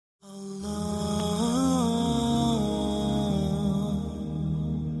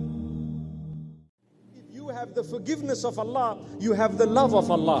have the forgiveness of Allah, you have the love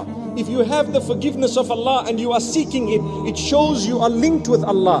of Allah. If you have the forgiveness of Allah and you are seeking it, it shows you are linked with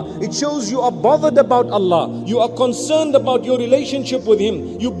Allah. It shows you are bothered about Allah. You are concerned about your relationship with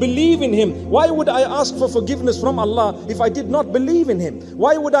Him. You believe in Him. Why would I ask for forgiveness from Allah if I did not believe in Him?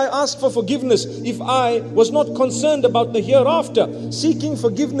 Why would I ask for forgiveness if I was not concerned about the hereafter? Seeking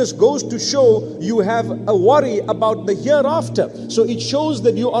forgiveness goes to show you have a worry about the hereafter. So it shows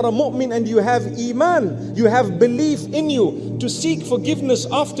that you are a mu'min and you have iman. You have belief in you. To seek forgiveness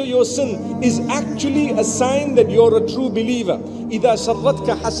after your sin is actually a sign that you're a true believer. إِذَا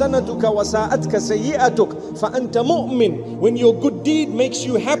سَرَّتْكَ حَسَنَتُكَ وَسَاءَتْكَ سَيِّئَتُكَ فَأَنْتَ مُؤْمِن. When your good deed makes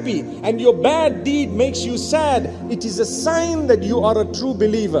you happy and your bad deed makes you sad, it is a sign that you are a true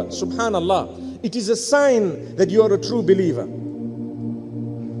believer. Subhanallah. It is a sign that you are a true believer.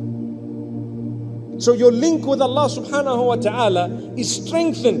 So your link with Allah subhanahu wa ta'ala is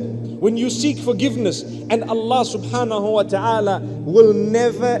strengthened when you seek forgiveness, and Allah subhanahu wa ta'ala will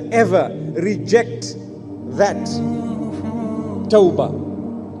never ever reject that tawbah.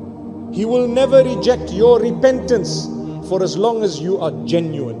 He will never reject your repentance for as long as you are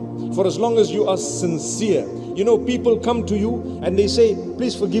genuine, for as long as you are sincere. You know, people come to you and they say,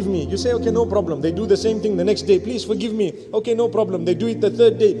 please forgive me. You say, okay, no problem. They do the same thing the next day. Please forgive me. Okay, no problem. They do it the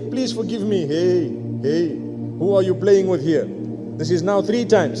third day. Please forgive me. Hey, who are you playing with here? This is now 3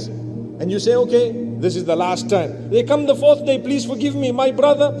 times. And you say, okay, this is the last time. They come the 4th day, please forgive me. My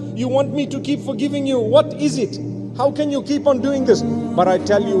brother, you want me to keep forgiving you. What is it? How can you keep on doing this? But I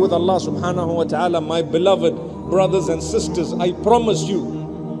tell you with Allah subhanahu wa ta'ala, my beloved brothers and sisters, I promise you,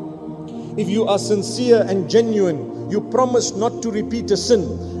 if you are sincere and genuine, you promise not to repeat a sin,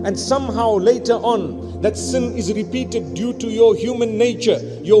 and somehow later on that sin is repeated due to your human nature,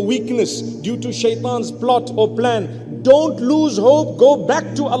 your weakness, due to shaitan's plot or plan, don't lose hope. Go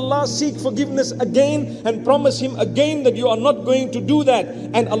back to Allah, seek forgiveness again, and promise Him again that you are not going to do that,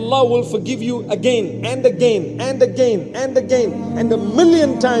 and Allah will forgive you again and again and again and again and a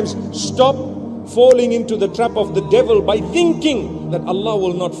million times. Stop falling into the trap of the devil by thinking that Allah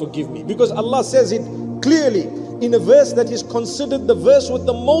will not forgive me, because Allah says it clearly in a verse that is considered the verse with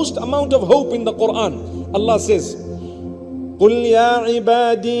the most amount of hope in the Quran. Allah says, قُلْ يَا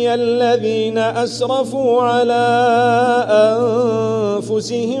عِبَادِيَ الَّذِينَ أَسْرَفُوا عَلَىٰ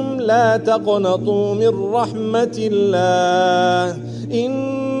أَنفُسِهِمْ لَا تَقْنَطُوا مِنْ رَحْمَةِ اللَّهِ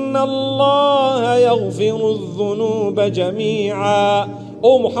إِنَّ اللَّهَ يَغْفِرُ الذُّنُوبَ جَمِيعًا.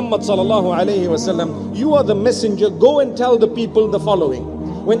 O Muhammad sallallahu alayhi wasallam, you are the messenger. Go and tell the people the following.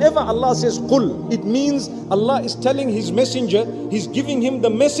 Whenever Allah says Qul, it means Allah is telling His messenger, He's giving him the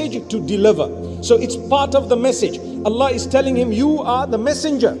message to deliver. So it's part of the message. Allah is telling him, you are the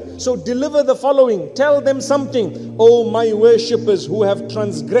messenger. So deliver the following. Tell them something. O my worshippers who have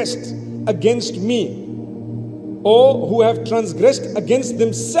transgressed against me, or who have transgressed against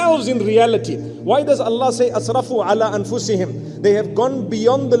themselves in reality. Why does Allah say asrafu ala anfusihim? They have gone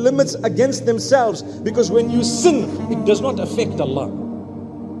beyond the limits against themselves, because when you sin, it does not affect Allah.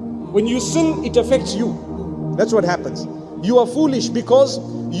 When you sin, it affects you. That's what happens. You are foolish because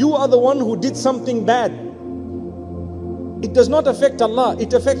you are the one who did something bad. It does not affect Allah,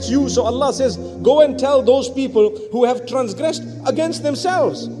 it affects you. So Allah says, go and tell those people who have transgressed against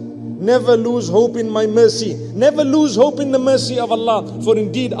themselves. Never lose hope in my mercy. Never lose hope in the mercy of Allah. For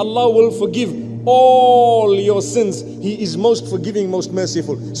indeed Allah will forgive all your sins. He is most forgiving, most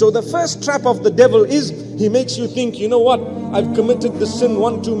merciful. So the first trap of the devil is, he makes you think, you know what, I've committed the sin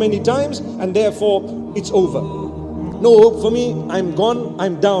one too many times and therefore it's over. No hope for me, I'm gone,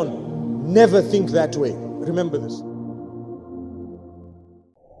 I'm down. Never think that way. Remember this.